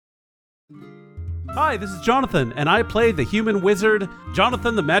Hi, this is Jonathan, and I play the human wizard,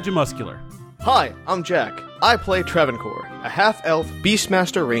 Jonathan the Magimuscular. Hi, I'm Jack. I play Travancore, a half-elf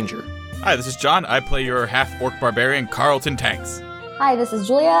Beastmaster Ranger. Hi, this is John. I play your half-orc barbarian, Carlton Tanks. Hi, this is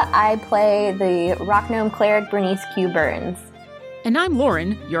Julia. I play the rock gnome cleric, Bernice Q. Burns. And I'm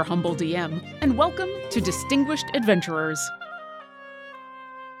Lauren, your humble DM, and welcome to Distinguished Adventurers.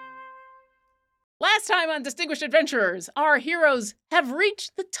 Last time on Distinguished Adventurers, our heroes have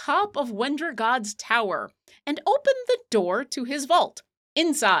reached the top of Wendragod's tower and opened the door to his vault.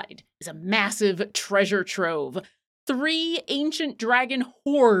 Inside is a massive treasure trove, 3 ancient dragon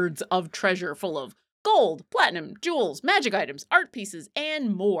hoards of treasure full of gold, platinum, jewels, magic items, art pieces,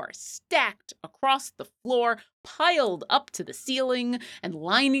 and more, stacked across the floor, piled up to the ceiling, and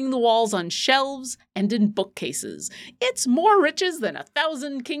lining the walls on shelves and in bookcases. It's more riches than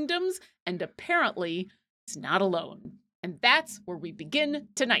 1,000 kingdoms, and apparently it's not alone. And that's where we begin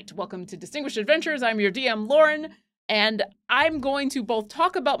tonight. Welcome to Distinguished Adventures. I'm your DM, Lauren, and I'm going to both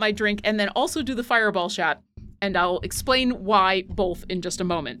talk about my drink and then also do the fireball shot, and I'll explain why both in just a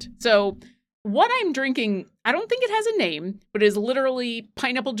moment. So, what I'm drinking, I don't think it has a name, but it is literally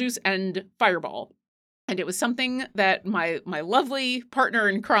pineapple juice and fireball. And it was something that my lovely partner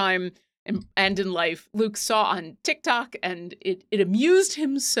in crime and in life, Luke, saw on TikTok, and it amused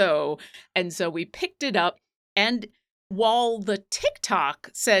him so. And so we picked it up. And while the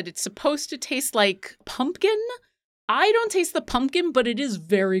TikTok said it's supposed to taste like pumpkin, I don't taste the pumpkin, but it is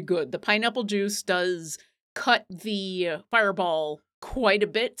very good. The pineapple juice does cut the fireball quite a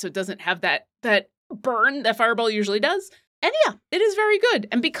bit, so it doesn't have that burn that fireball usually does. And yeah, it is very good.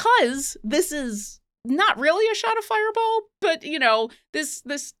 And because this is not really a shot of fireball, but you know, this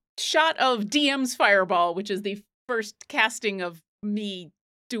shot of DM's fireball, which is the first casting of me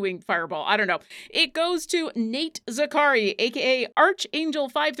doing fireball, I don't know. It goes to Nate Zakari, aka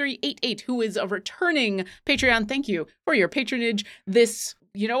Archangel5388, who is a returning Patreon. Thank you for your patronage. This,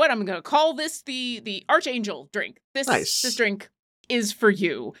 you know what, I'm gonna call this the Archangel drink. This drink is for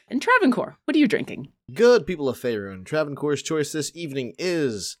you. And Travancore, what are you drinking? Good people of Faerun. Travancore's choice this evening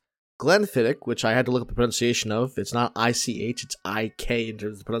is Glenfiddich, which I had to look up the pronunciation of. It's not ICH, it's IK in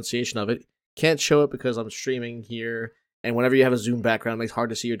terms of the pronunciation of it. Can't show it because I'm streaming here, and whenever you have a Zoom background, it makes it hard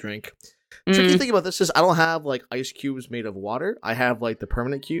to see your drink. Tricky thing about this is I don't have, like, ice cubes made of water. I have, like, the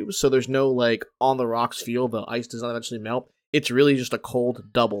permanent cubes, so there's no, like, on the rocks feel. The ice does not eventually melt. It's really just a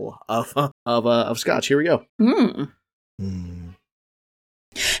cold double of scotch. Here we go.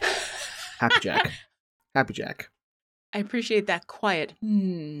 Happy Jack. Happy Jack. I appreciate that quiet.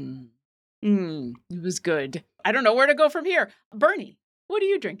 It was good. I don't know where to go from here. Bernie, what are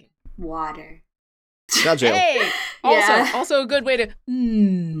you drinking? Water. Gotcha. Hey! Also a good way to...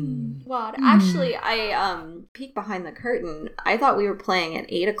 Water. Actually, I peeked behind the curtain. I thought we were playing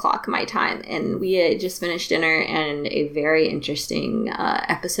at 8 o'clock my time, and we had just finished dinner and a very interesting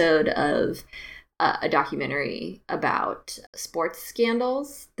episode of a documentary about sports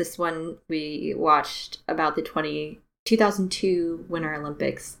scandals. This one we watched about the 2002 Winter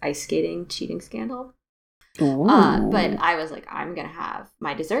Olympics ice skating cheating scandal. But I was like, I'm going to have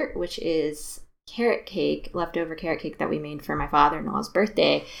my dessert, which is carrot cake, leftover carrot cake that we made for my father-in-law's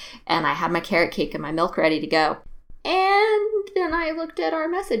birthday. And I had my carrot cake and my milk ready to go. And then I looked at our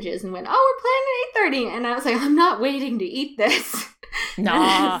messages and went, oh, we're playing at 8:30. And I was like, I'm not waiting to eat this.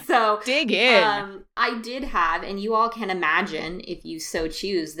 Nah, so dig in. I did have, and you all can imagine if you so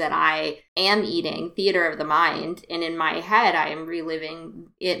choose, that I am eating Theater of the Mind, and in my head I am reliving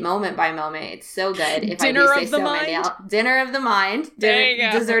it moment by moment. It's so good. If Dinner I do of say the so Mind? Dinner of the Mind. There you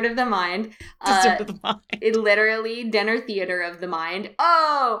go. Dessert of the Mind. Dessert of the Mind. It literally dinner theater of the mind.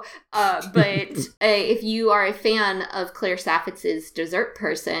 But if you are a fan of Claire Saffitz's Dessert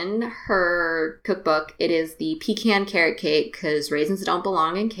Person, her cookbook, it is the pecan carrot cake, because raisins don't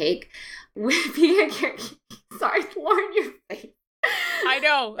belong in cake. With pecan carrot cake. Sorry, Lauren, your face. I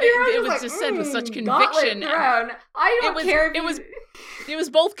know. It was just said with such conviction. I don't care. It was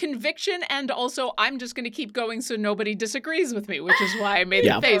both conviction and also I'm just going to keep going so nobody disagrees with me, which is why I made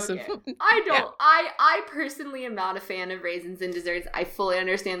the face of. I personally am not a fan of raisins in desserts. I fully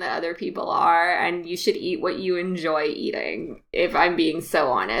understand that other people are, and you should eat what you enjoy eating, if I'm being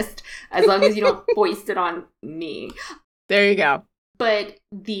so honest, as long as you don't foist it on me. There you go. But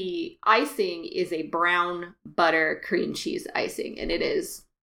the icing is a brown butter cream cheese icing, and it is.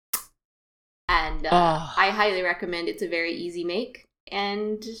 And I highly recommend. It's a very easy make.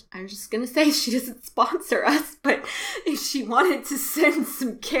 And I'm just going to say she doesn't sponsor us, but if she wanted to send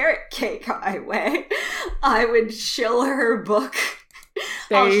some carrot cake my way, I would shill her book.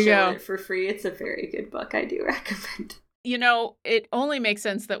 There I'll you shill go. it for free. It's a very good book. I do recommend. it only makes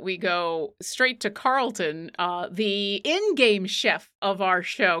sense that we go straight to Carlton, the in-game chef of our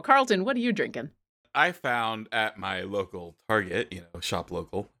show. Carlton, what are you drinking? I found at my local Target, shop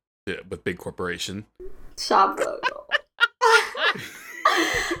local, with big corporation. Shop local.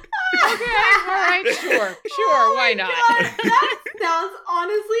 Okay, all right, sure, why not? God, that sounds,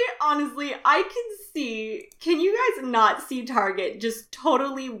 honestly, I can see, can you guys not see Target just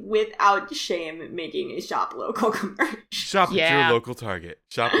totally without shame making a shop local commercial? Shop at your local Target.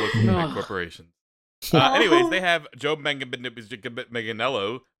 Shop local big corporations. Anyways, they have Joe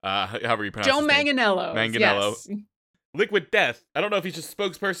Manganiello, however you pronounce Joe his name. Manganiello. Manganiello. Yes. Liquid Death. I don't know if he's just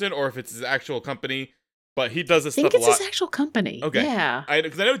spokesperson or if it's his actual company, but he does this I think stuff a lot. it's his actual company. Okay. Yeah.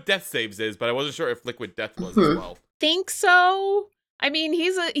 Because I know Death Saves is, but I wasn't sure if Liquid Death was as well. Think so. I mean,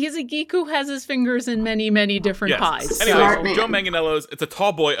 he's a geek who has his fingers in many, many different pies. Anyways, Joe Manganiello's, it's a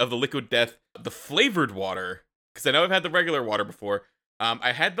tall boy of the Liquid Death, the flavored water, because I know I've had the regular water before.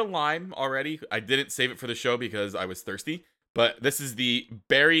 I had the lime already. I didn't save it for the show because I was thirsty, but this is the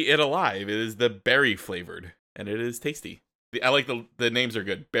Berry It Alive. It is the berry flavored, and it is tasty. I like the names are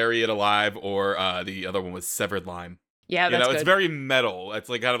good. Berry It Alive, or the other one was Severed Lime. Yeah, that's good. It's very metal. It's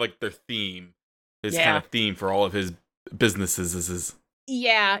like kind of like their theme. His kind of theme for all of his businesses is.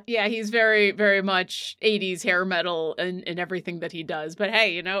 Yeah, he's very, very much 80s hair metal and everything that he does. But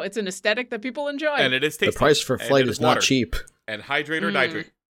hey, it's an aesthetic that people enjoy. And it is tasty. The price for flight is not cheap. And hydrate or dihydrate,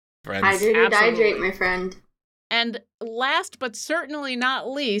 friends. Hydrate or dihydrate, my friend. And last but certainly not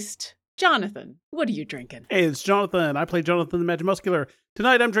least, Jonathan, what are you drinking? Hey, it's Jonathan. I play Jonathan the Magic Muscular.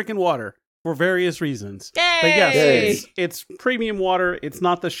 Tonight I'm drinking water for various reasons. Yay! But yes, it's premium water. It's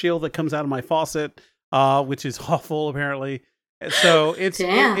not the shill that comes out of my faucet, which is awful apparently. So it's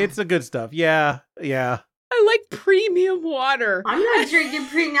the good stuff. Yeah. I like premium water. I'm not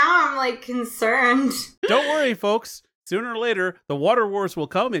drinking now. I'm like concerned. Don't worry, folks. Sooner or later, the water wars will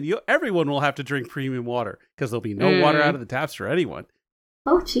come, and everyone will have to drink premium water because there'll be no water out of the taps for anyone.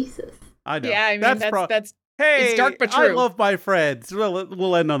 Oh Jesus! I know. Yeah, I mean that's hey, it's dark but true. I love my friends.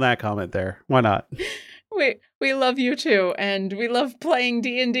 We'll end on that comment there. Why not? We love you too, and we love playing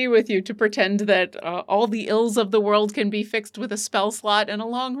D&D with you to pretend that all the ills of the world can be fixed with a spell slot and a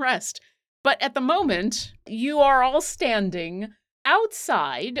long rest. But at the moment, you are all standing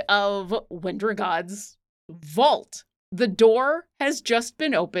outside of Wendragod's vault. The door has just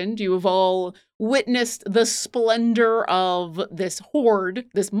been opened. You have all witnessed the splendor of this horde,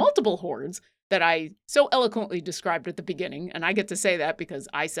 this multiple hordes that I so eloquently described at the beginning, and I get to say that because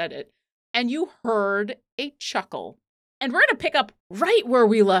I said it. And you heard a chuckle. And we're going to pick up right where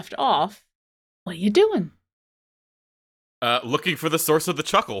we left off. What are you doing? Looking for the source of the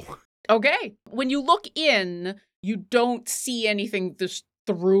chuckle. Okay. When you look in, you don't see anything just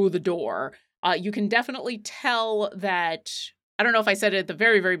through the door. You can definitely tell that, I don't know if I said it at the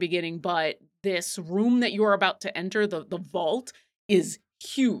very, very beginning, but this room that you're about to enter, the vault, is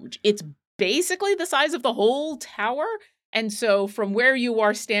huge. It's basically the size of the whole tower. And so from where you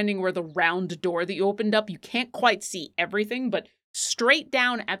are standing, where the round door that you opened up, you can't quite see everything, but straight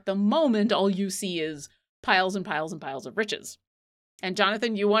down at the moment, all you see is piles and piles and piles of riches. And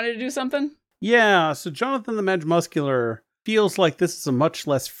Jonathan, you wanted to do something? Yeah, so Jonathan the Magic Muscular feels like this is a much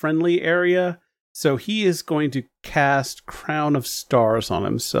less friendly area, so he is going to cast Crown of Stars on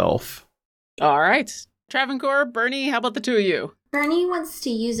himself. All right. Travancore, Bernie, how about the two of you? Bernie wants to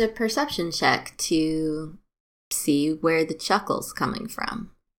use a perception check to see where the chuckle's coming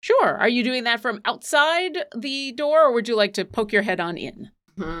from. Sure. Are you doing that from outside the door, or would you like to poke your head on in?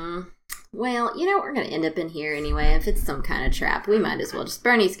 Well, we're going to end up in here anyway. If it's some kind of trap, we might as well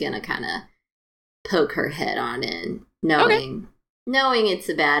Bernie's going to kind of poke her head on in, knowing it's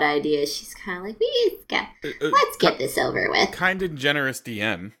a bad idea. She's kind of like, let's get this over with. Kind and generous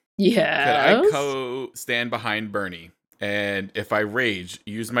DM. Yeah. Could I stand behind Bernie, and if I rage,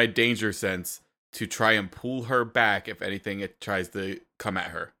 use my danger sense to try and pull her back if anything it tries to come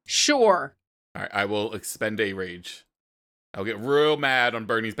at her? Sure. All right, I will expend a rage. I'll get real mad on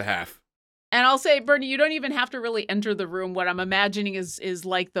Bernie's behalf. And I'll say, Bernie, you don't even have to really enter the room. What I'm imagining is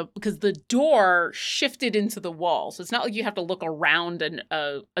like because the door shifted into the wall. So it's not like you have to look around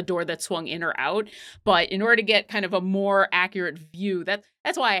a door that swung in or out. But in order to get kind of a more accurate view, that's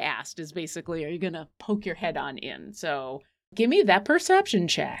why I asked, is basically, are you going to poke your head on in? So give me that perception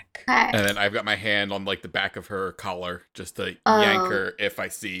check. And then I've got my hand on like the back of her collar just to yank her if I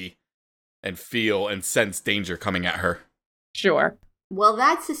see and feel and sense danger coming at her. Sure. Well,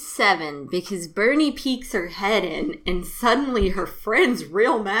 that's a 7 because Bernie peeks her head in and suddenly her friend's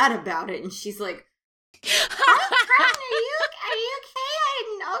real mad about it. And she's like, are you okay?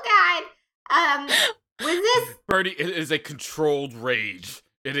 Oh God. Was this? Bernie, it is a controlled rage.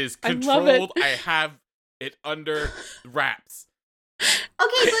 It is I love it. controlled. I have it under wraps.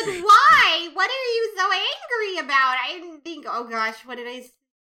 Okay, but why? What are you so angry about? I didn't think. Oh gosh, what did I?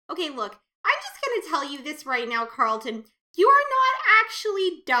 Okay, look. I'm just gonna tell you this right now, Carlton. You are not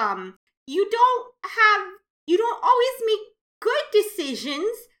actually dumb. You don't always make good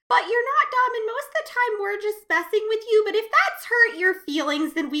decisions, but you're not dumb, and most of the time we're just messing with you. But if that's hurt your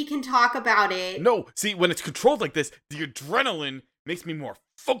feelings, then we can talk about it. No, see, when it's controlled like this, the adrenaline makes me more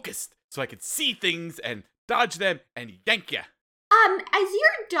focused, so I can see things and dodge them and yank ya. As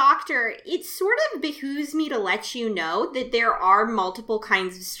your doctor, it sort of behooves me to let you know that there are multiple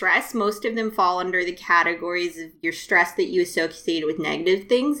kinds of stress. Most of them fall under the categories of your stress that you associate with negative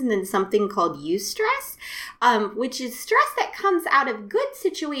things, and then something called eustress, which is stress that comes out of good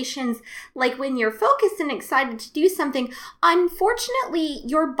situations, like when you're focused and excited to do something. Unfortunately,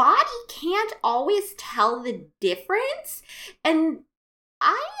 your body can't always tell the difference, and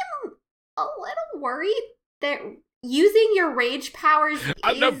I am a little worried that using your rage powers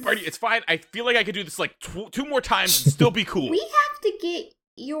No, Bernie, it's fine. I feel like I could do this like two more times and still be cool. We have to get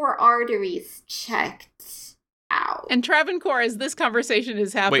your arteries checked out. And Travancore, as this conversation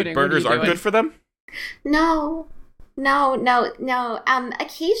is happening, Wait, burgers aren't good for them? No.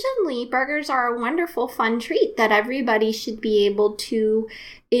 Occasionally, burgers are a wonderful, fun treat that everybody should be able to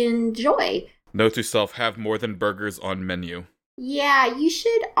enjoy. Note to self, have more than burgers on menu. Yeah, you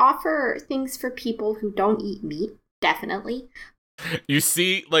should offer things for people who don't eat meat. Definitely. You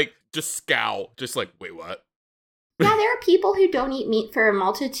see, like, just scowl. Just like, wait, what? Yeah, there are people who don't eat meat for a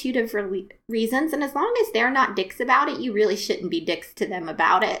multitude of reasons, and as long as they're not dicks about it, you really shouldn't be dicks to them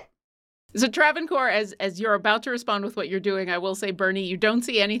about it. So Travancore, as you're about to respond with what you're doing, I will say, Bernie, you don't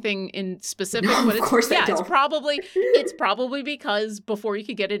see anything in specific. No, but of course I don't. It's probably because before you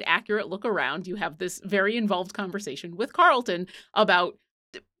could get an accurate look around, you have this very involved conversation with Carlton about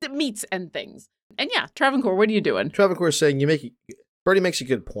the meats and things. And yeah, Travancore, what are you doing? Travancore is saying Bernie makes a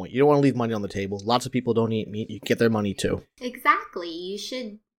good point. You don't want to leave money on the table. Lots of people don't eat meat. You get their money too. Exactly. You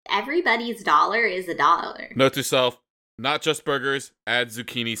should. Everybody's dollar is a dollar. Note to self, not just burgers, add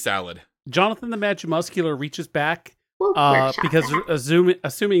zucchini salad. Jonathan the Magimuscular reaches back We'll workshop because that.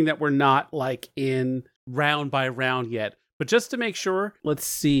 assuming that we're not like in round by round yet, but just to make sure, let's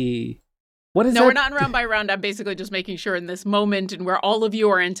see. What is No, that? we're not in round by round. I'm basically just making sure in this moment and where all of you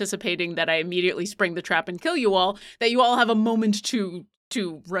are anticipating that I immediately spring the trap and kill you all, that you all have a moment to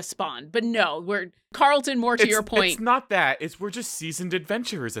respond. But no, we're Carlton, more to your point. It's not that. We're just seasoned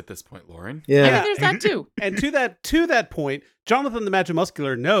adventurers at this point, Lauren. I mean, Yeah. there's that too. And to that point, Jonathan the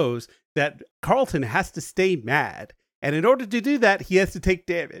Magimuscular knows that Carlton has to stay mad, and in order to do that, he has to take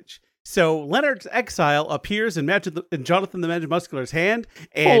damage. So Leonard's Exile appears in Jonathan the Magimuscular's hand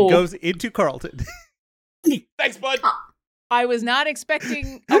and goes into Carlton. Thanks, bud. I was not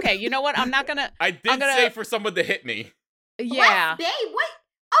expecting. Okay, you know what? I'm not gonna. I did say for someone to hit me. Yeah, What? Babe, what?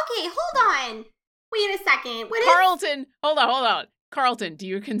 Okay, hold on. Wait a second. What is... Carlton. Hold on. Carlton, do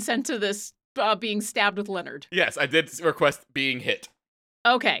you consent to this being stabbed with Leonard? Yes, I did request being hit.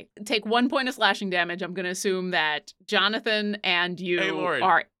 Okay, take 1 point of slashing damage. I'm going to assume that Jonathan and you Hey, Lauren.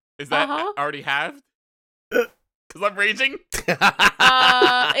 are. Is that Uh-huh. already halved? Because I'm raging?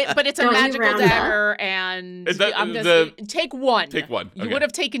 But it's a Don't you magical round dagger, and Is that I'm going to take one. Take one. You Okay. would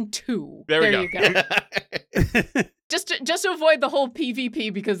have taken two. There we you go. go. Just to avoid the whole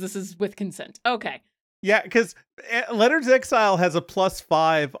PvP because this is with consent. Okay. Yeah, because Leonard's Exile has a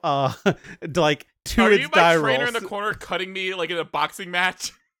 +5, like to Are its you die my trainer rolls. in the corner cutting me like in a boxing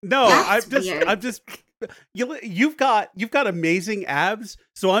match? No, That's I'm weird. just. You've got amazing abs,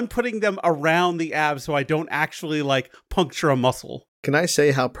 so I'm putting them around the abs so I don't actually like puncture a muscle. Can I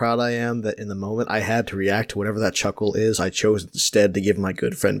say how proud I am that in the moment I had to react to whatever that chuckle is, I chose instead to give my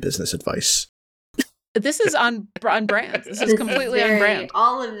good friend business advice. This is on brand. This is completely on brand.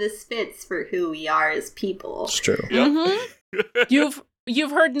 All of this fits for who we are as people. It's true. Yep.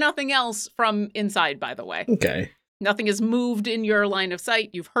 You've heard nothing else from inside, by the way. Okay. Nothing has moved in your line of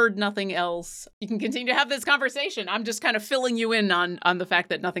sight. You've heard nothing else. You can continue to have this conversation. I'm just kind of filling you in on the fact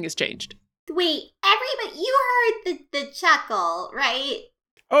that nothing has changed. Wait, everybody, you heard the chuckle, right?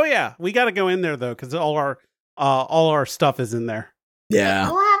 Oh yeah, we got to go in there though because all our stuff is in there.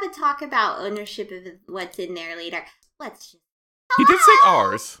 Yeah. We'll have a talk about ownership of what's in there later. Let's just... He did say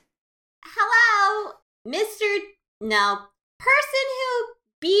ours. Hello, person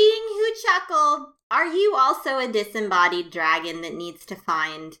who chuckled. Are you also a disembodied dragon that needs to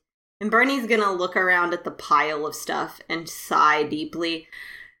find? And Bernie's gonna look around at the pile of stuff and sigh deeply.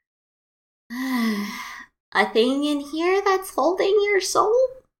 A thing in here that's holding your soul?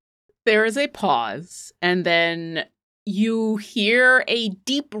 There is a pause, and then you hear a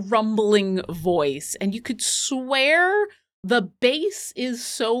deep rumbling voice, and you could swear the bass is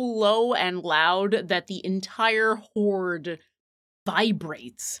so low and loud that the entire horde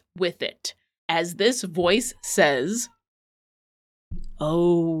vibrates with it as this voice says,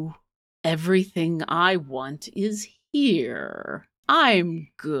 "Oh, everything I want is here. I'm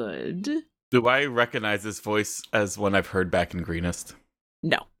good." Do I recognize this voice as one I've heard back in Greenest?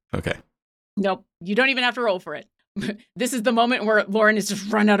 No. Okay. Nope. You don't even have to roll for it. This is the moment where Lauren has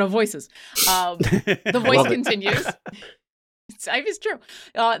just run out of voices. The voice continues. It's true.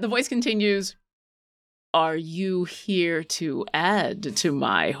 The voice continues. "Are you here to add to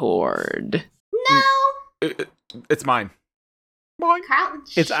my horde?" No. It's mine. Carlton,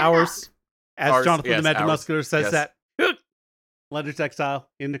 It's shut ours. up. As Ours, Jonathan yes, the Magic ours. Muscular says Yes. that. Leonard's exile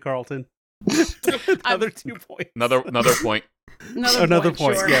into Carlton. Another 2 points. Another point. Another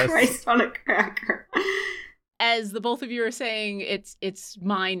point, sure. yes. Christ on a cracker. As the both of you are saying, it's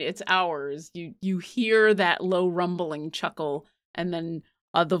mine, it's ours. You hear that low rumbling chuckle, and then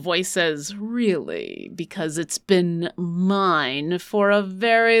the voice says, "Really? Because it's been mine for a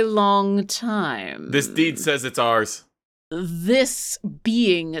very long time." This deed says it's ours. This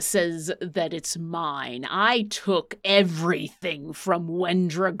being says that it's mine. I took everything from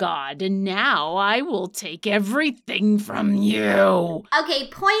Wendragod, and now I will take everything from you. Okay,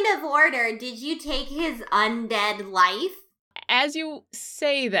 point of order. Did you take his undead life? As you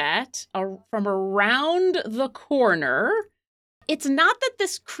say that, from around the corner, it's not that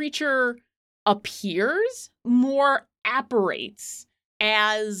this creature appears, more apparates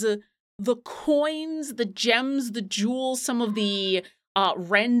as the coins, the gems, the jewels, some of the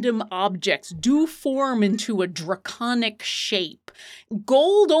random objects do form into a draconic shape.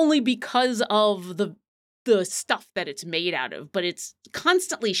 Gold only because of the stuff that it's made out of, but it's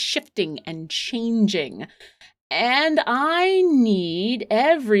constantly shifting and changing. And I need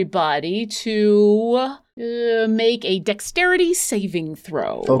everybody to make a dexterity saving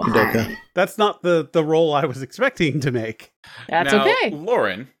throw. Okie dokie. That's not the roll I was expecting to make. That's Now, okay.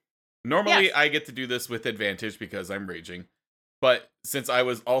 Lauren, normally Yes. I get to do this with advantage because I'm raging. But since I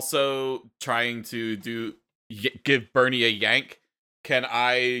was also trying to give Bernie a yank, can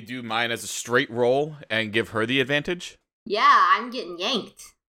I do mine as a straight roll and give her the advantage? Yeah, I'm getting yanked.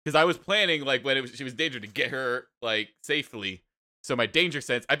 Because I was planning, like, when she was in danger to get her, like, safely. So my danger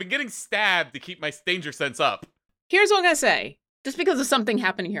sense, I've been getting stabbed to keep my danger sense up. Here's what I'm gonna say. Just because of something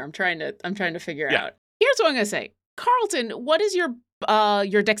happening here, I'm trying to figure Yeah. out. Here's what I'm gonna say. Carlton, what is your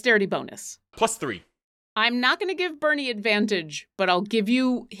dexterity bonus? +3. I'm not gonna give Bernie advantage, but I'll give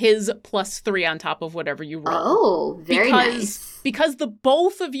you his +3 on top of whatever you roll. Oh, very nice. Because the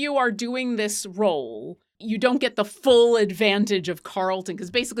both of you are doing this roll, you don't get the full advantage of Carlton,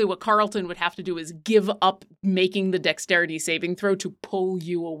 because basically what Carlton would have to do is give up making the dexterity saving throw to pull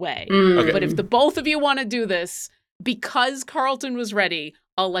you away. Okay. But if the both of you want to do this, because Carlton was ready,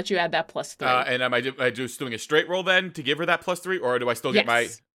 I'll let you add that +3. And am I just doing a straight roll then to give her that +3, or do I still get my?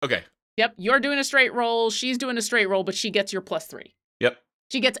 Yes. Okay. Yep, you're doing a straight roll, she's doing a straight roll, but she gets your +3. Yep.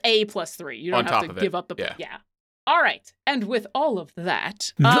 She gets a +3. You don't On have top to of it, give up the yeah. All right. And with all of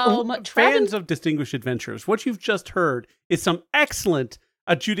that, Fans of Distinguished Adventurers, what you've just heard is some excellent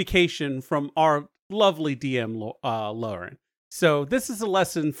adjudication from our lovely DM, Lauren. So this is a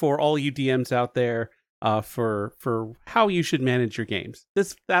lesson for all you DMs out there for how you should manage your games.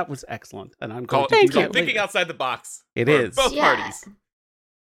 That was excellent, and I'm going to Thank do you. that Thinking later. outside the box. It for is. both Yeah. parties.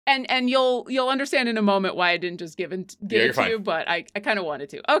 And you'll understand in a moment why I didn't just give it you're to fine. you, but I kind of wanted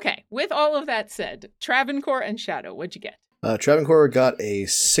to. Okay, with all of that said, Travancore and Shadow, what'd you get? Travancore got a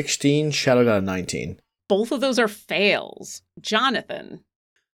 16, Shadow got a 19. Both of those are fails. Jonathan,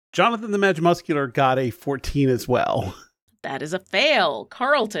 Jonathan the Magimuscular got a 14 as well. that is a fail.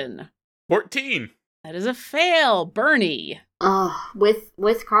 Carlton, 14. that is a fail. Bernie,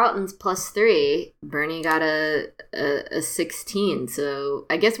 With Carlton's +3, Bernie got a 16. So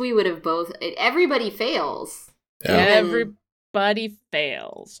I guess we would have both. Everybody fails. Yeah. everybody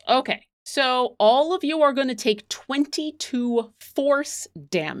fails. Okay, so all of you are going to take 22 force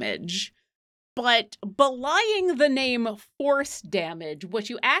damage. But belying the name force damage, what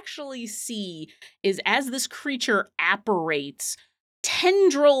you actually see is as this creature apparates,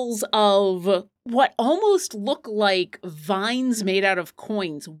 tendrils of what almost look like vines made out of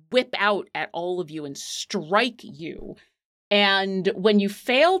coins whip out at all of you and strike you. And when you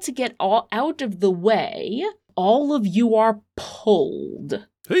fail to get out of the way, all of you are pulled.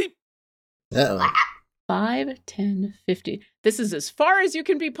 Hey. Uh-oh. 5, 10, 50. This is as far as you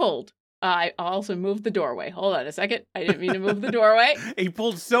can be pulled. I also moved the doorway. Hold on a second. I didn't mean to move the doorway. He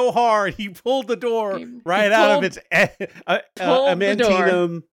pulled so hard, he pulled the door He out of its pulled the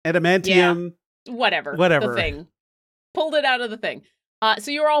door. adamantium. Whatever. Whatever. The thing. Pulled it out of the thing.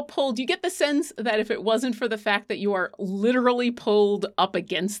 So you're all pulled. You get the sense that if it wasn't for the fact that you are literally pulled up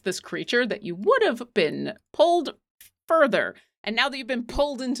against this creature, that you would have been pulled further. And now that you've been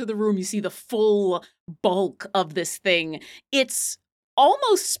pulled into the room, you see the full bulk of this thing. It's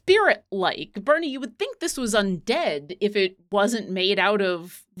almost spirit-like. Bernie, you would think this was undead if it wasn't made out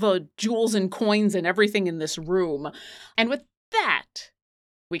of the jewels and coins and everything in this room. And with that,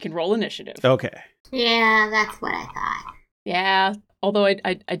 we can roll initiative. Okay. Yeah, that's what I thought. Yeah, although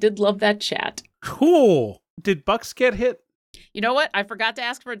I did love that chat. Cool. Did Bucks get hit? You know what? I forgot to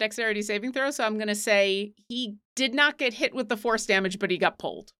ask for a dexterity saving throw, so I'm going to say he did not get hit with the force damage, but he got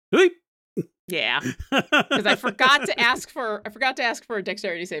pulled. Huip. Yeah, because I forgot to ask for a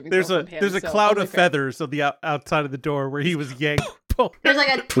dexterity saving throw from him. There's a cloud of feathers on the outside of the door where he was yanked. There's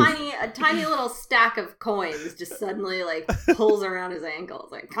like a tiny little stack of coins just suddenly like pulls around his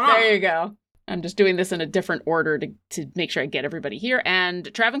ankles. Like, come on. There you go. I'm just doing this in a different order to make sure I get everybody here.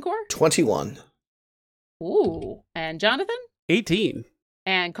 And Travancore? 21. Ooh. And Jonathan? 18.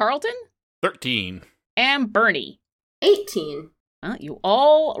 And Carlton? 13. And Bernie? 18. You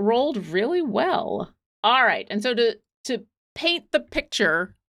all rolled really well. All right. And so to paint the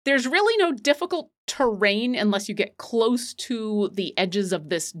picture, there's really no difficult terrain unless you get close to the edges of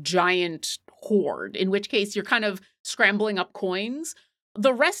this giant hoard, in which case you're kind of scrambling up coins.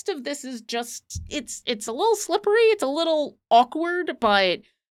 The rest of this is just, it's a little slippery, it's a little awkward, but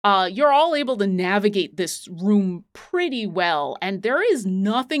you're all able to navigate this room pretty well. And there is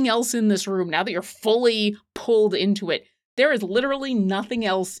nothing else in this room now that you're fully pulled into it. There is literally nothing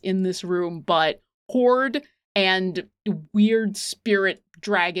else in this room but hoard and weird spirit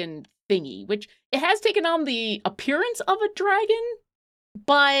dragon thingy, which it has taken on the appearance of a dragon,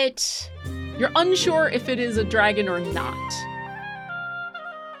 but you're unsure if it is a dragon or not.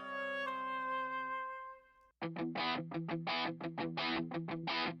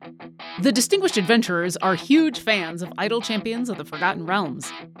 The Distinguished Adventurers are huge fans of Idle Champions of the Forgotten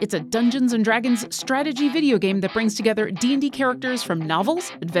Realms. It's a Dungeons & Dragons strategy video game that brings together D&D characters from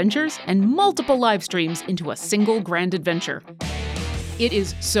novels, adventures, and multiple live streams into a single grand adventure. It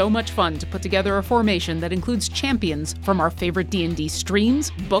is so much fun to put together a formation that includes champions from our favorite D&D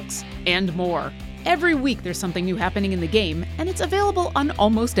streams, books, and more. Every week there's something new happening in the game, and it's available on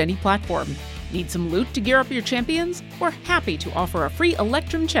almost any platform. Need some loot to gear up your champions? We're happy to offer a free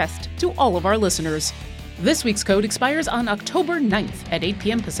Electrum chest to all of our listeners. This week's code expires on October 9th at 8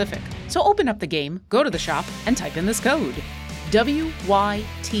 p.m. Pacific. So open up the game, go to the shop, and type in this code.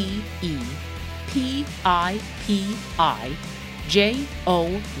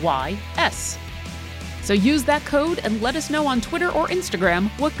 WYTEPIPIJOYS. So use that code and let us know on Twitter or Instagram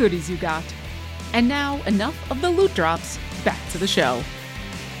what goodies you got. And now, enough of the loot drops. Back to the show.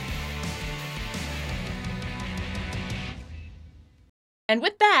 And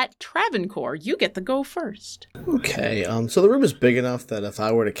with that, Travancore, you get to go first. Okay, so the room is big enough that if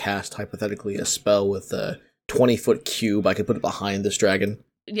I were to cast, hypothetically, a spell with a 20-foot cube, I could put it behind this dragon.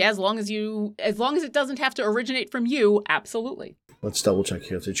 Yeah, as long as it doesn't have to originate from you, absolutely. Let's double check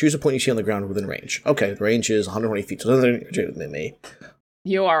here. So choose a point you see on the ground within range. Okay, the range is 120 feet, so nothing than me.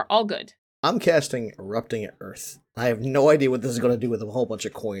 You are all good. I'm casting Erupting Earth. I have no idea what this is going to do with a whole bunch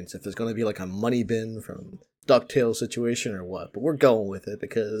of coins. If there's going to be like a money bin from DuckTales situation or what. But we're going with it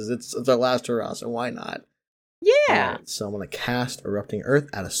because it's our last hurrah, so why not? Yeah. Right, so I'm going to cast Erupting Earth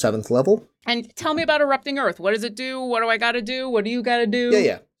at a 7th level. And tell me about Erupting Earth. What does it do? What do I got to do? What do you got to do?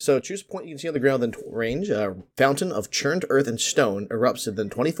 Yeah. So choose a point you can see on the ground within range. A fountain of churned earth and stone erupts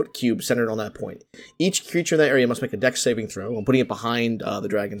within 20-foot cube centered on that point. Each creature in that area must make a dex saving throw. I'm putting it behind the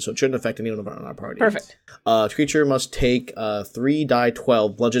dragon, so it shouldn't affect anyone on our party. Perfect. Creature must take 3 die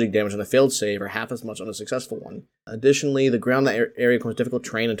 12 bludgeoning damage on a failed save, or half as much on a successful one. Additionally, the ground in that area becomes difficult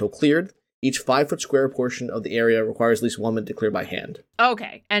terrain until cleared. Each 5-foot square portion of the area requires at least 1 minute to clear by hand.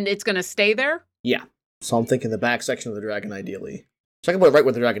 Okay, and it's going to stay there? Yeah. So I'm thinking the back section of the dragon, ideally. So I can put it right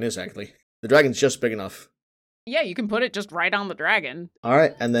where the dragon is, actually. The dragon's just big enough. Yeah, you can put it just right on the dragon. All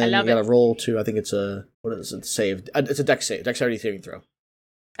right, and then you gotta it. roll to, I think it's a, what is it, save? It's a dex save, dexterity saving throw.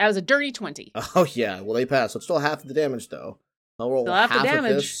 That was a dirty 20. Oh yeah, well they pass, so it's still half of the damage though. I'll roll Still half the of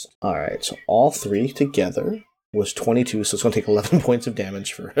damage. this. All right, so all 3 together was 22, so it's gonna take 11 points of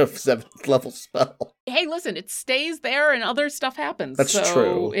damage for a 7th level spell. Hey, listen, it stays there and other stuff happens. That's so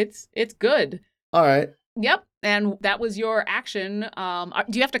true. It's good. All right. Yep, and that was your action. Do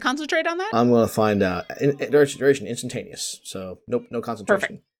you have to concentrate on that? I'm gonna find out. Duration instantaneous, so nope, no concentration.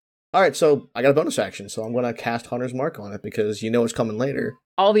 Perfect. All right, so I got a bonus action, so I'm going to cast Hunter's Mark on it because you know it's coming later.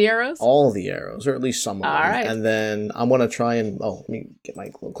 All the arrows? All the arrows, or at least some of them. All right. And then I'm going to try and... Oh, let me get my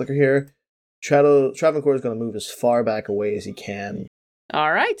little clicker here. Travancore is going to move as far back away as he can.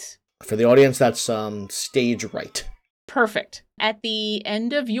 All right. For the audience, that's stage right. Perfect. At the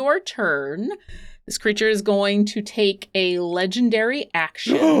end of your turn, this creature is going to take a legendary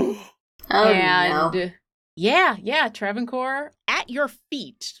action. Oh, and no. yeah, Travancore, at your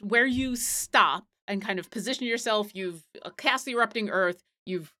feet, where you stop and kind of position yourself, you've cast the Erupting Earth,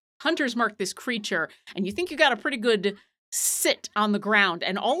 you've Hunter's Marked this creature, and you think you got a pretty good sit on the ground,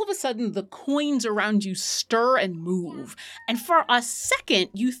 and all of a sudden the coins around you stir and move. And for a second,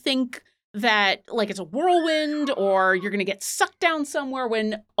 you think that like it's a whirlwind or you're going to get sucked down somewhere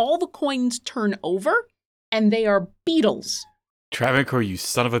when all the coins turn over and they are beetles. Travancore, you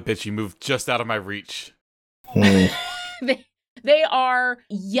son of a bitch, you moved just out of my reach. They are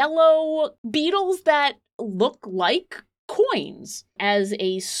yellow beetles that look like coins. As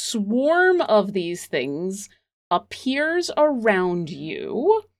a swarm of these things appears around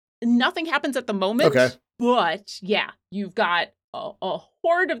you, nothing happens at the moment. Okay. But yeah, you've got a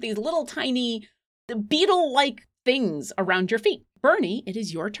horde of these little tiny beetle-like things around your feet. Bernie, it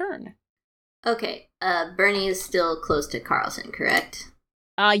is your turn. Okay, Bernie is still close to Carlson, correct?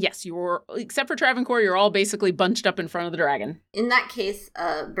 Yes, you're, except for Travancore, you're all basically bunched up in front of the dragon. In that case,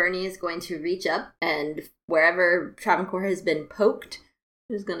 Bernie is going to reach up, and wherever Travancore has been poked,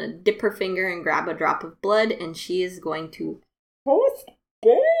 she's going to dip her finger and grab a drop of blood, and she is going to cast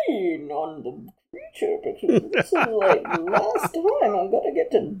Bane on the creature, because this is like the last time I'm going to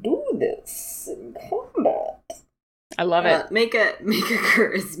get to do this in combat. I love it. Make a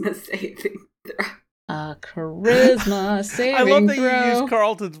charisma saving throw. A charisma saving I love that throw. you use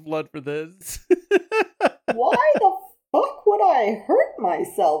Carlton's blood for this. Why the fuck would I hurt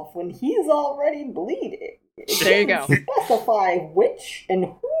myself when he's already bleeding? There you go. Specify which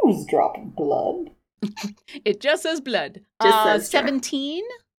and whose drop of blood. It just says blood. Just says 17?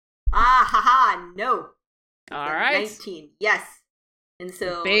 Ah, haha, no. All right. 19, yes. And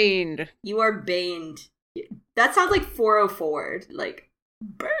so Baned. you are baned. That sounds like 404. Like,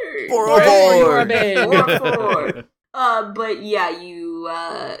 bane. 404. You are baned. 404. But yeah, you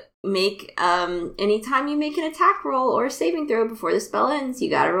make anytime you make an attack roll or a saving throw before the spell ends, you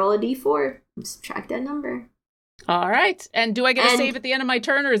gotta roll a d4. Subtract that number. All right. And do I get a And- save at the end of my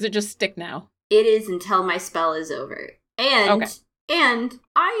turn, or is it just stick now? It is until my spell is over. And Okay. and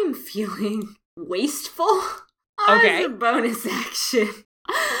I am feeling wasteful. Okay. As a bonus action,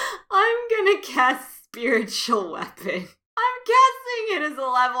 I'm gonna cast Spiritual Weapon. I'm casting it as a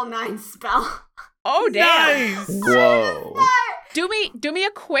level 9 spell. Oh, damn. Nice. Whoa. Do me a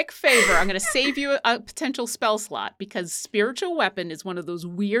quick favor. I'm going to save you a potential spell slot because Spiritual Weapon is one of those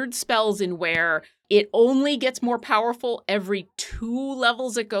weird spells in where it only gets more powerful every 2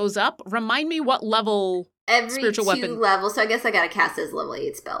 levels it goes up. Remind me what level Every Spiritual 2 Weapon. levels, so I guess I gotta cast it as level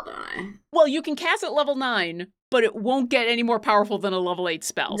 8 spell, don't I? Well, you can cast at level 9, but it won't get any more powerful than a level 8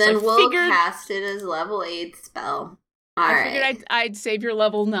 spell. Then so I we'll figured, cast it as level 8 spell. I figured I'd save your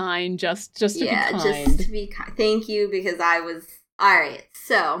level 9 just to be kind. just to be kind. Thank you, because I was... Alright,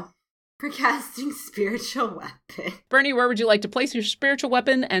 so, for casting Spiritual Weapon, Bernie, where would you like to place your spiritual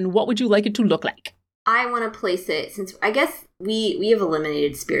weapon, and what would you like it to look like? I want to place it, since I guess we have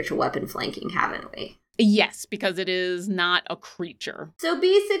eliminated Spiritual Weapon flanking, haven't we? Yes, because it is not a creature. So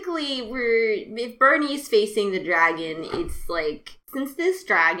basically, if Bernie's facing the dragon, it's like, since this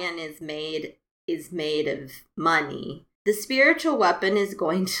dragon is made of money, the spiritual weapon is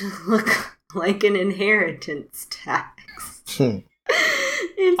going to look like an inheritance tax.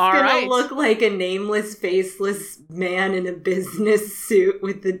 It's All gonna right. look like a nameless, faceless man in a business suit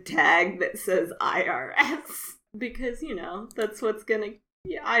with the tag that says IRS. Because, that's what's gonna...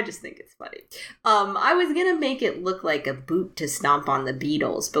 Yeah, I just think it's funny. I was gonna make it look like a boot to stomp on the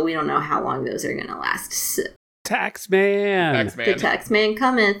beetles, but we don't know how long those are gonna last. So, Taxman. the taxman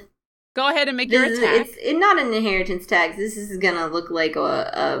cometh. Go ahead and make your attack. It's not an inheritance tax. This is gonna look like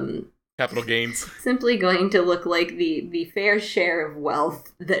a Capital gains. simply going to look like the fair share of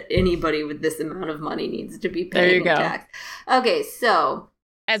wealth that anybody with this amount of money needs to be There you paying in go. tax. Okay, so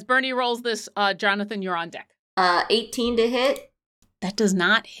As Bernie rolls this, Jonathan, you're on deck. 18 to hit. That does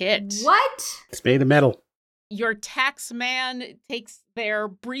not hit. What? It's made of metal. Your tax man takes their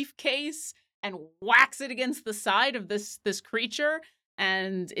briefcase and whacks it against the side of this creature,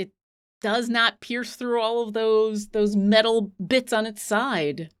 and it does not pierce through all of those metal bits on its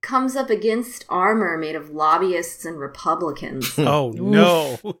side. Comes up against armor made of lobbyists and Republicans. Oh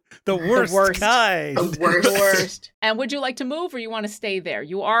no, the worst kind. The worst. And would you like to move, or you want to stay there?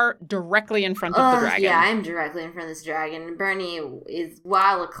 You are directly in front of the dragon. Yeah, I'm directly in front of this dragon. Bernie is,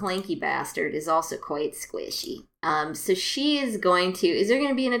 while a clanky bastard, is also quite squishy. So she is going to. Is there going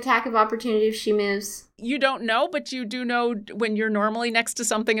to be an attack of opportunity if she moves? You don't know, but you do know when you're normally next to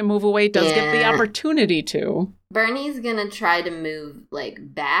something and move away, it does get the opportunity to. Bernie's gonna try to move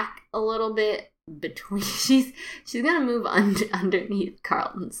back a little bit between. She's gonna move underneath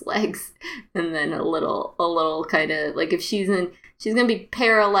Carlton's legs, and then a little kind of if she's gonna be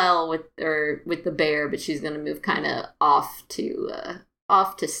parallel with the bear, but she's gonna move kind of off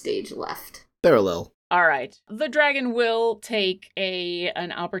to stage left. Parallel. All right. The dragon will take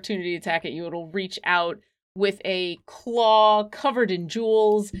an opportunity attack at you. It'll reach out with a claw covered in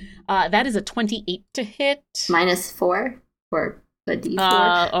jewels. That is a 28 to hit. -4 or a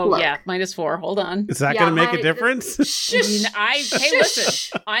D4. Look. Yeah, -4. Hold on. Is that going to make a difference? Shush. Hey,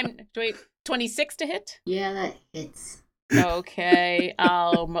 listen. 26 to hit. Yeah, that hits. Okay.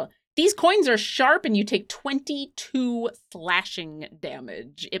 These coins are sharp, and you take 22 slashing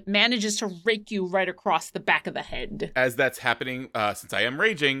damage. It manages to rake you right across the back of the head. As that's happening, since I am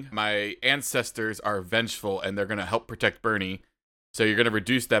raging, my ancestors are vengeful, and they're going to help protect Bernie. So you're going to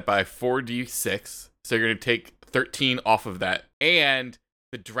reduce that by 4d6. So you're going to take 13 off of that. And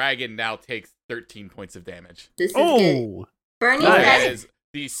the dragon now takes 13 points of damage. This is good. Bernie says,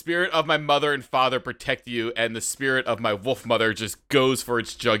 the spirit of my mother and father protect you, and the spirit of my wolf mother just goes for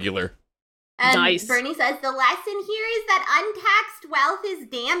its jugular. And nice. Bernie says, the lesson here is that untaxed wealth is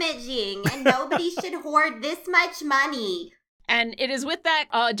damaging, and nobody should hoard this much money. And it is with that,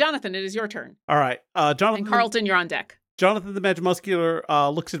 Jonathan, it is your turn. All right. Jonathan. And Carlton, you're on deck. Jonathan the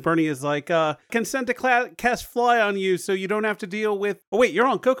Magimuscular looks at Bernie as consent to cast fly on you so you don't have to deal with... Oh, wait, you're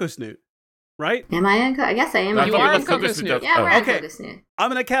on Coco Snoot, right? Am I on? I guess I am. You are on Coco Snoot. Yeah, we're on Okay. Coco Snoot. I'm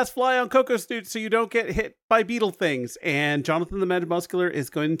going to cast fly on Coco Snoot so you don't get hit by beetle things. And Jonathan the Magimuscular is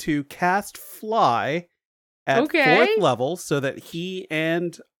going to cast fly at 4th level so that he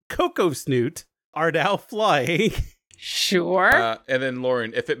and Coco Snoot are now flying. Sure. And then,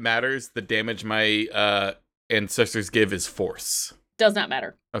 Lauren, if it matters, the damage my ancestors give is force. Does not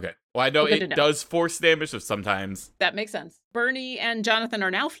matter. Okay. Well, I know it does force damage, so sometimes. That makes sense. Bernie and Jonathan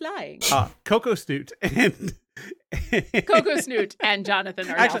are now flying. Coco Snoot and... Coco Snoot and Jonathan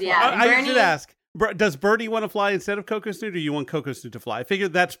are Actually, now flying. I should ask, does Bernie want to fly instead of Coco Snoot, or you want Coco Snoot to fly? I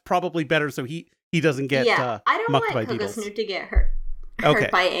figured that's probably better so he doesn't get I don't mucked want by Coco beetles. Snoot to get hurt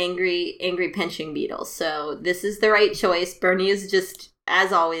by angry pinching beetles. So this is the right choice. Bernie is just,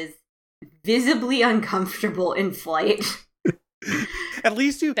 as always, visibly uncomfortable in flight. At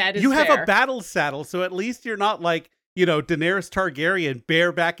least you have a battle saddle, so at least you're not like, Daenerys Targaryen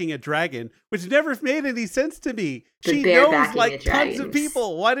barebacking a dragon, which never made any sense to me. She knows tons of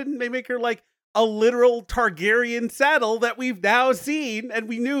people. Why didn't they make her like a literal Targaryen saddle that we've now seen and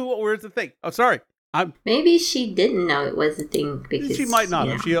we knew what was the thing? Oh, sorry. Maybe she didn't know it was a thing because she might not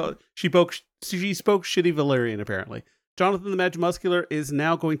have. She spoke shitty Valyrian apparently. Jonathan the Magimuscular is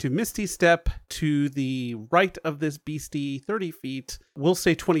now going to Misty Step to the right of this beastie, 30 feet. We'll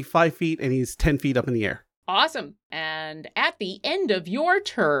say 25 feet, and he's 10 feet up in the air. Awesome. And at the end of your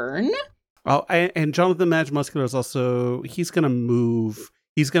turn... Oh, and Jonathan the Magimuscular is also... He's going to move.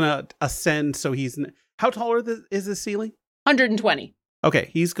 He's going to ascend, so he's... How tall is the ceiling? 120.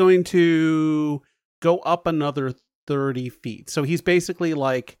 Okay, he's going to go up another 30 feet. So he's basically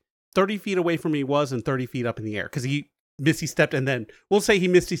like 30 feet away from where he was and 30 feet up in the air, because he... Misty stepped, and then we'll say he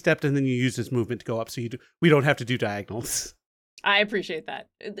Misty stepped, and then you use his movement to go up, so we don't have to do diagonals. I appreciate that.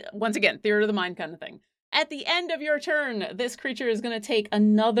 Once again, theater of the mind kind of thing. At the end of your turn, this creature is going to take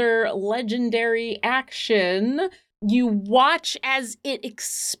another legendary action. You watch as it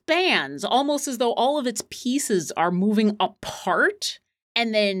expands, almost as though all of its pieces are moving apart,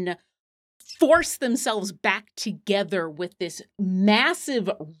 and then force themselves back together with this massive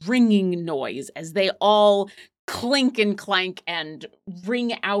ringing noise as they all clink and clank and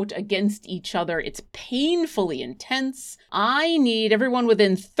ring out against each other. It's painfully intense. I need everyone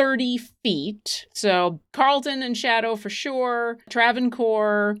within 30 feet. So Carlton and Shadow for sure,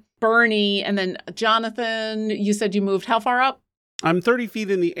 Travancore, Bernie, and then Jonathan, you said you moved how far up? I'm 30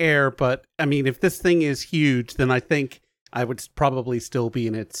 feet in the air, but I mean, if this thing is huge, then I think I would probably still be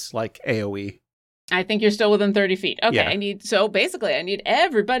in its like AoE. I think you're still within 30 feet. Okay, yeah. I need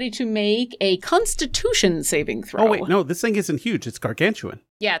everybody to make a Constitution saving throw. Oh, wait, no, this thing isn't huge. It's gargantuan.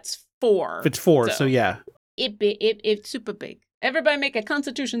 Yeah, it's 4. If it's 4, so yeah. It's super big. Everybody make a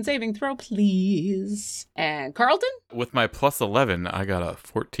Constitution saving throw, please. And Carlton? With my plus 11, I got a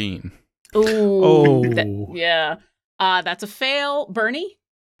 14. Oh. Yeah. That's a fail. Bernie?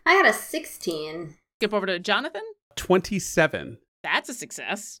 I got a 16. Skip over to Jonathan. 27. That's a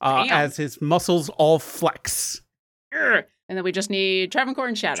success. Damn. As his muscles all flex. And then we just need Travancore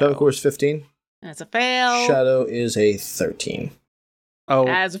and Shadow. Travancore is 15. That's a fail. Shadow is a 13. Oh,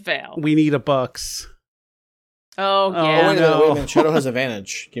 As a fail. we need a bucks. Oh, Oh, yeah. Wait a no. minute, wait a minute. Shadow has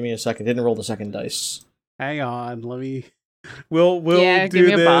advantage. Give me a second. Didn't roll the second dice. Hang on, let me. We'll Yeah, do give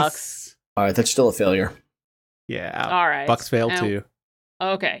me a this. bucks. All right, that's still a failure. Yeah, All right. bucks fail Now- too.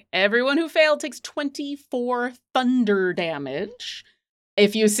 Okay. Everyone who failed takes 24 thunder damage.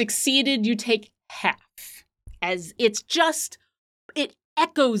 If you succeeded, you take half. As it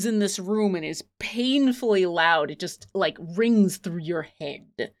echoes in this room and is painfully loud. It just like rings through your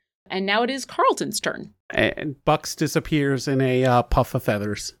head. And now it is Carlton's turn. And Bucks disappears in a puff of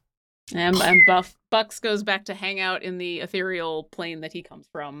feathers. And Bucks goes back to hang out in the ethereal plane that he comes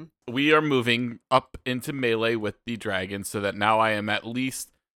from. We are moving up into melee with the dragon so that now I am at least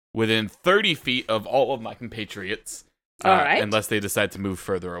within 30 feet of all of my compatriots. All right. Unless they decide to move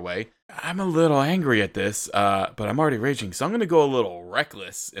further away. I'm a little angry at this, but I'm already raging, so I'm going to go a little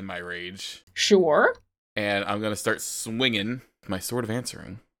reckless in my rage. Sure. And I'm going to start swinging my Sword of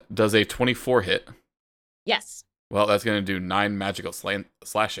Answering. Does a 24 hit? Yes. Well, that's going to do 9 magical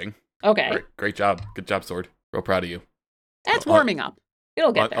slashing. Okay. Great job. Good job, Sword. Real proud of you. That's warming up.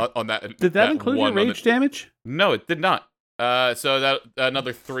 It'll get there. On that, Did that include your one on rage damage? No, it did not. So that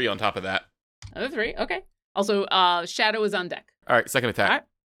another 3 on top of that. Another 3. Okay. Also, Shadow is on deck. All right, second attack.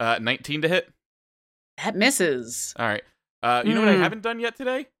 19 to hit. That misses. All right. You know what I haven't done yet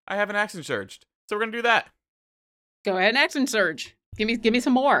today? I haven't action surged. So we're going to do that. Go ahead and action surge. Give me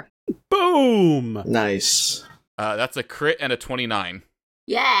some more. Boom! Nice. That's a crit and a 29.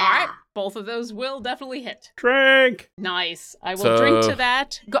 Yeah. All right. Both of those will definitely hit. Drink! Nice. I will So- drink to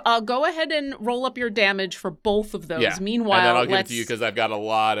that. Go ahead and roll up your damage for both of those. Yeah. Meanwhile, and then I'll give it let's... to you because I've got a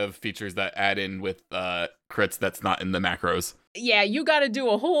lot of features that add in with crits that's not in the macros. Yeah, you got to do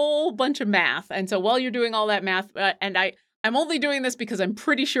a whole bunch of math. And so while you're doing all that math, and I'm only doing this because I'm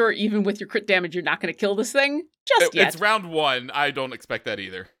pretty sure even with your crit damage, you're not going to kill this thing just yet. It's round 1. I don't expect that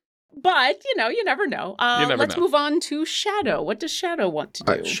either. But, you never know. Let's move on to Shadow. What does Shadow want to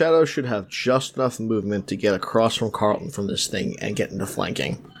do? All right, Shadow should have just enough movement to get across from Carlton from this thing and get into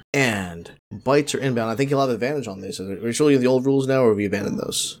flanking. And bites are inbound. I think you'll have advantage on these. Are we still using the old rules now, or have you abandoned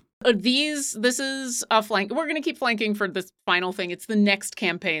those? This is a flank. We're going to keep flanking for this final thing. It's the next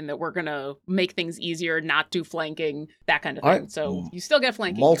campaign that we're going to make things easier, not do flanking, that kind of thing. All right. So you still get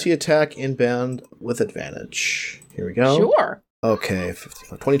flanking. Multi-attack inbound with advantage. Here we go. Sure. Okay,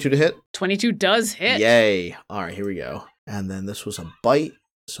 22 to hit. 22 does hit. Yay. All right, here we go. And then this was a bite.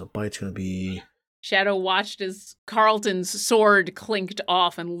 So bite's going to be... Shadow watched as Carlton's sword clinked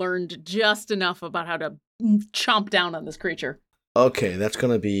off and learned just enough about how to chomp down on this creature. Okay, that's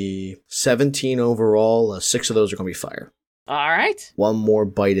going to be 17 overall. 6 of those are going to be fire. All right. One more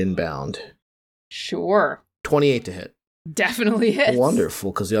bite inbound. Sure. 28 to hit. Definitely hits.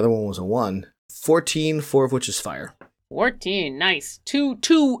 Wonderful, because the other one was a 1. 14, 4 of which is fire. 14. Nice.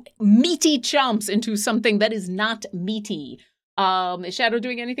 Two meaty chomps into something that is not meaty. Is Shadow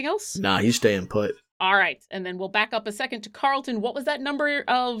doing anything else? Nah, he's staying put. All right. And then we'll back up a second to Carlton. What was that number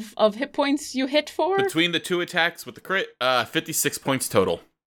of hit points you hit for? Between the 2 attacks with the crit, 56 points total.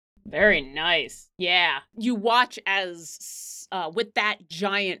 Very nice. Yeah. You watch as with that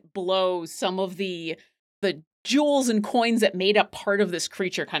giant blow, some of the jewels and coins that made up part of this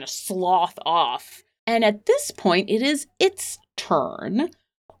creature kind of sloth off. And at this point, it is its turn.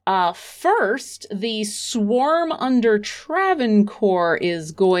 First, the swarm under Travancore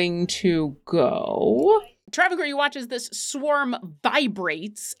is going to go. Travancore, you watch as this swarm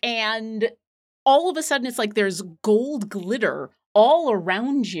vibrates, and all of a sudden, it's like there's gold glitter all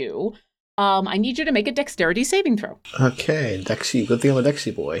around you. I need you to make a dexterity saving throw. Okay, Dexy. Good thing I'm a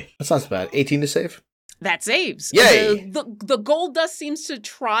Dexy boy. That's not so bad. 18 to save? That saves. Yay! The gold dust seems to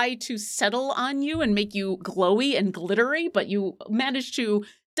try to settle on you and make you glowy and glittery, but you manage to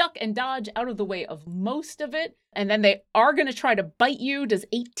duck and dodge out of the way of most of it. And then they are going to try to bite you. Does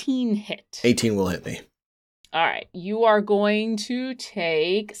 18 hit? 18 will hit me. All right. You are going to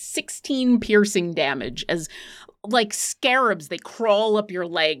take 16 piercing damage as, like scarabs, they crawl up your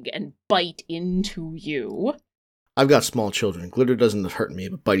leg and bite into you. I've got small children. Glitter doesn't hurt me,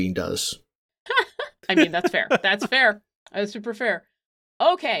 but biting does. I mean, that's fair. That's fair. That's super fair.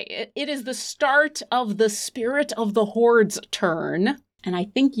 Okay, it is the start of the Spirit of the Horde's turn, and I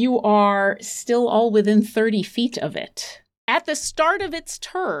think you are still all within 30 feet of it. At the start of its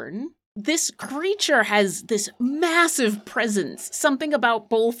turn, this creature has this massive presence, something about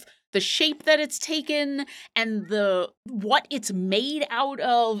both the shape that it's taken and what it's made out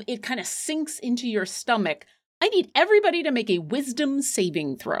of. It kind of sinks into your stomach. I need everybody to make a wisdom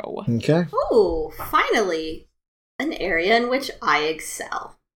saving throw. Okay. Oh, finally, an area in which I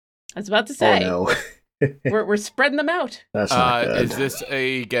excel. I was about to say, Oh, no. we're spreading them out. That's not good. Is this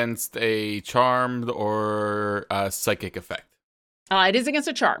against a charmed or a psychic effect? It is against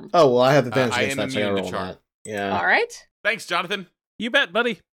a charm. Oh, well, I have advantage I against am that, so I immune to roll charm. that. Yeah. All right. Thanks, Jonathan. You bet,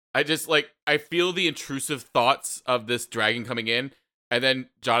 buddy. I just, I feel the intrusive thoughts of this dragon coming in, and then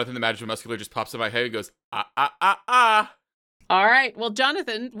Jonathan the Magical Muscular just pops in my head and goes, ah. All right. Well,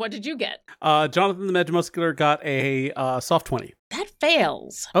 Jonathan, what did you get? Jonathan the Magimuscular got a soft 20. That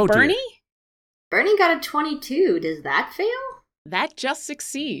fails. Oh, dear. Bernie? Bernie got a 22. Does that fail? That just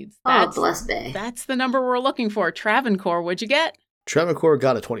succeeds. Oh, bless Bay. That's the number we're looking for. Travancore, what'd you get? Travancore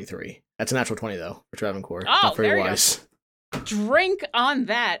got a 23. That's a natural 20, though, for Travancore. Oh, Not very there you go. wise. Drink on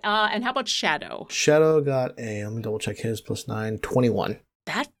that. And how about Shadow? Shadow got let me double check his, +9, 21.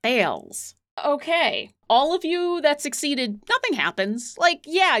 That fails. Okay. All of you that succeeded, nothing happens.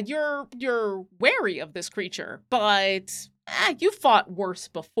 Yeah, you're wary of this creature, but you fought worse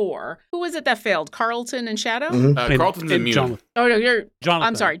before. Who is it that failed? Carlton and Shadow? Mhm. Carlton's immune. Jonathan, Oh, no, Jonathan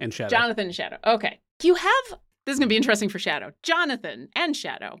I'm sorry. and Shadow. Jonathan and Shadow. Okay. You have, this is going to be interesting for Shadow. Jonathan and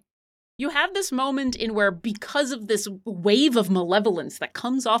Shadow. You have this moment in where, because of this wave of malevolence that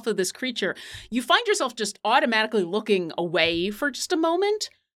comes off of this creature, you find yourself just automatically looking away for just a moment.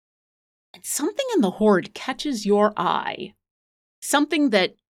 And something in the horde catches your eye. Something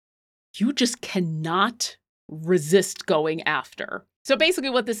that you just cannot resist going after. So basically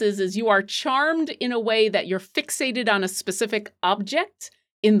what this is you are charmed in a way that you're fixated on a specific object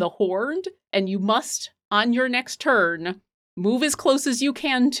in the horde, and you must, on your next turn, move as close as you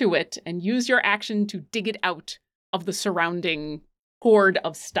can to it and use your action to dig it out of the surrounding horde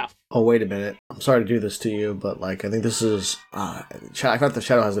of stuff. Oh, wait a minute. I'm sorry to do this to you, but, I think this is... I thought the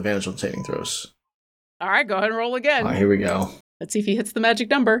Shadow has advantage on saving throws. All right, go ahead and roll again. All right, here we go. Let's see if he hits the magic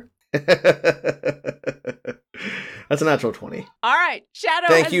number. That's a natural 20. All right, Shadow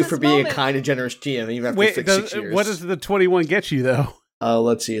Thank has you this for being moment. a kind and generous GM, even after Wait, 6 years. what does the 21 get you, though?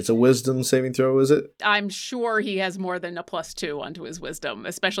 Let's see. It's a wisdom saving throw, is it? I'm sure he has more than a +2 onto his wisdom,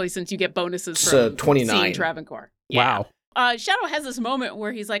 especially since you get bonuses It's, from 29. seeing Travancore. Wow. Shadow has this moment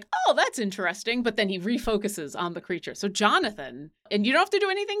where he's like, oh, that's interesting, but then he refocuses on the creature. So Jonathan, and you don't have to do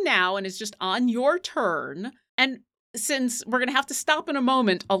anything now, and it's just on your turn. And since we're going to have to stop in a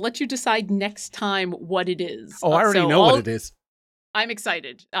moment, I'll let you decide next time what it is. Oh, I already know what it is. I'm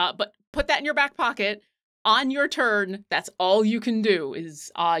excited. But put that in your back pocket. On your turn, that's all you can do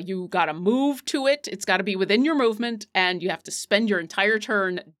is you got to move to it. It's got to be within your movement, and you have to spend your entire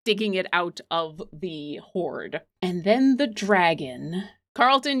turn digging it out of the horde. And then the dragon.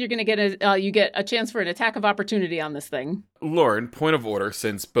 Carlton, you're going to you get a chance for an attack of opportunity on this thing. Lauren, point of order,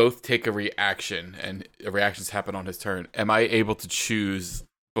 since both take a reaction and reactions happen on his turn, am I able to choose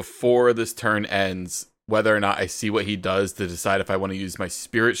before this turn ends whether or not I see what he does to decide if I want to use my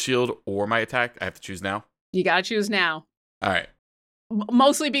spirit shield or my attack? I have to choose now? You got to choose now. All right.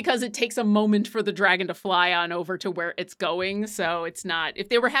 Mostly because it takes a moment for the dragon to fly on over to where it's going, so it's not. If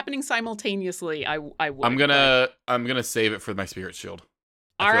they were happening simultaneously, I would. I'm gonna save it for my spirit shield.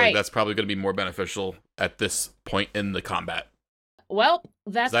 I All feel right. like that's probably gonna be more beneficial at this point in the combat. Well,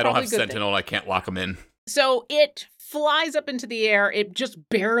 that's Because I don't probably have a good thing. Sentinel and I can't lock him in. So it flies up into the air. It just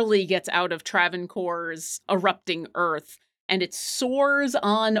barely gets out of Travancore's erupting earth, and it soars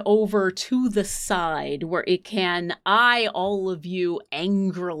on over to the side where it can eye all of you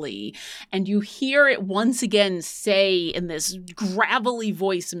angrily. And you hear it once again say in this gravelly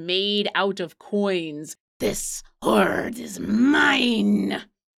voice made out of coins, "This horde is mine."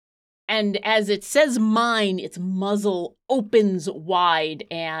 And as it says mine, its muzzle opens wide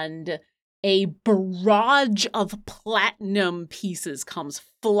and a barrage of platinum pieces comes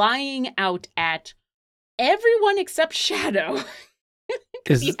flying out at everyone except Shadow.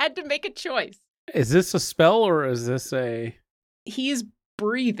 He had to make a choice. Is this a spell or is this a... He's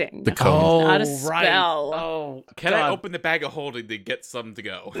breathing. The cone. Not a right. spell. Oh, Can I God. open the bag of holding to get some to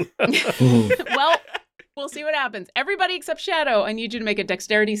go? Well, we'll see what happens. Everybody except Shadow, I need you to make a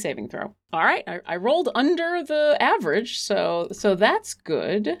dexterity saving throw. All right, I rolled under the average, so that's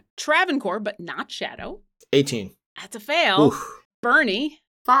good. Travancore, but not Shadow. 18. That's a fail. Oof. Bernie,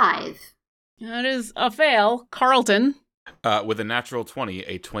 5. that is a fail. Carlton, With a natural 20,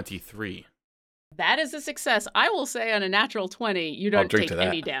 a 23. that is a success. I will say on a natural 20, you I'll don't drink take to that.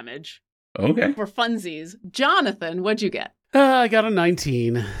 any damage. Okay. For funsies. Jonathan, what'd you get? I got a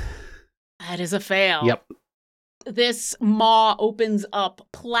 19. That is a fail. Yep. This maw opens up.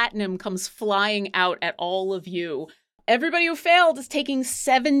 Platinum comes flying out at all of you. Everybody who failed is taking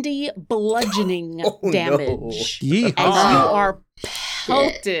 70 bludgeoning damage. Yeehaw. As you are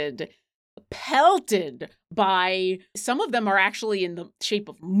pelted by, some of them are actually in the shape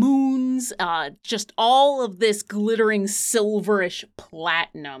of moons, just all of this glittering silverish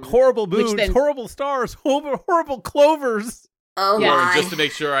platinum. Horrible moons, then- horrible stars, horrible clovers. Oh Yeah. my. Just to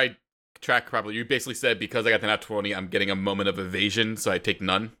make sure I track properly, you basically said because I got the nat 20, I'm getting a moment of evasion, so I take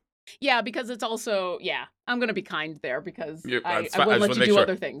none. Yeah, because it's also, I'm going to be kind there because I that's fine. I won't just let wanna you make do sure.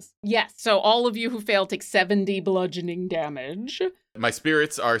 other things. Yes, so all of you who failed take 70 bludgeoning damage. My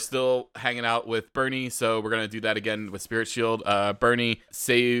spirits are still hanging out with Bernie, so we're going to do that again with Spirit Shield. Bernie,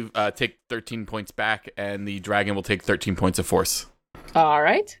 take 13 points back, and the dragon will take 13 points of force. All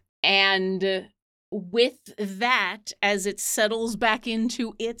right. And with that, as it settles back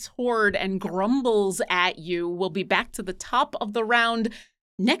into its horde and grumbles at you, we'll be back to the top of the round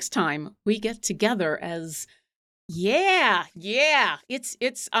next time we get together as it's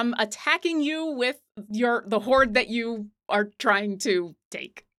attacking you with the horde that you are trying to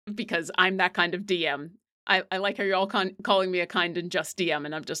take, because I'm that kind of DM. I like how you're all calling me a kind and just DM,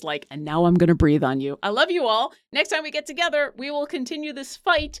 and I'm just like, and now I'm gonna breathe on you. I love you all. Next time we get together, we will continue this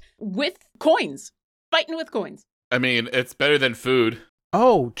fight with coins. Fighting with coins. I mean, it's better than food.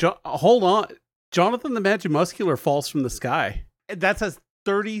 Oh, hold on. Jonathan the Magimuscular falls from the sky. That's a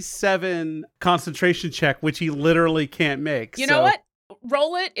 37 concentration check, which he literally can't make. You know what?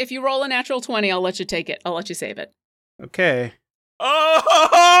 Roll it. If you roll a natural 20, I'll let you take it. I'll let you save it. Okay.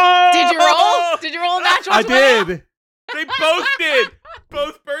 Oh! Did you roll? Did you roll a natural 20? I did. They both did.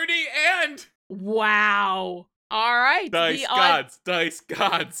 Both Bernie and Wow. All right. Dice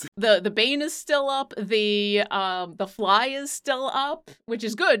gods. The Bane is still up. The Fly is still up, which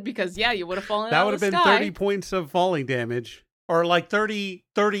is good because you would have fallen That out would of have the been sky. 30 points of falling damage. Or like 30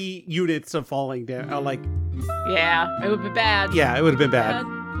 units of falling damage. Yeah, it would be bad. Yeah, it would have been bad.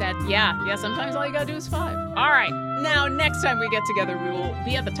 Sometimes all you gotta do is 5. All right. Now, next time we get together, we will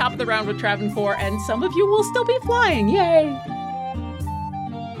be at the top of the round with Travancore, and some of you will still be flying. Yay!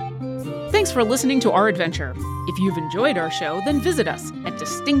 Thanks for listening to our adventure. If you've enjoyed our show, then visit us at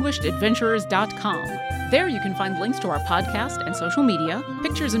distinguishedadventurers.com. There you can find links to our podcast and social media,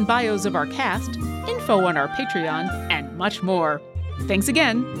 pictures and bios of our cast, info on our Patreon, and much more. Thanks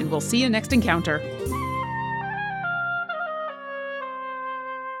again, and we'll see you next encounter.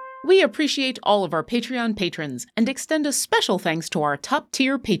 We appreciate all of our Patreon patrons and extend a special thanks to our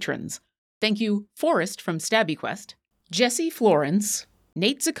top-tier patrons. Thank you, Forrest from Stabby Quest, Jesse Florence,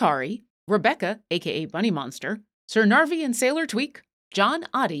 Nate Zakari, Rebecca, aka Bunny Monster, Sir Narvi and Sailor Tweak, John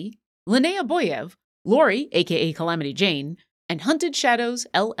Oddie, Linnea Boyev, Lori, aka Calamity Jane, and Hunted Shadows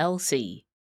LLC.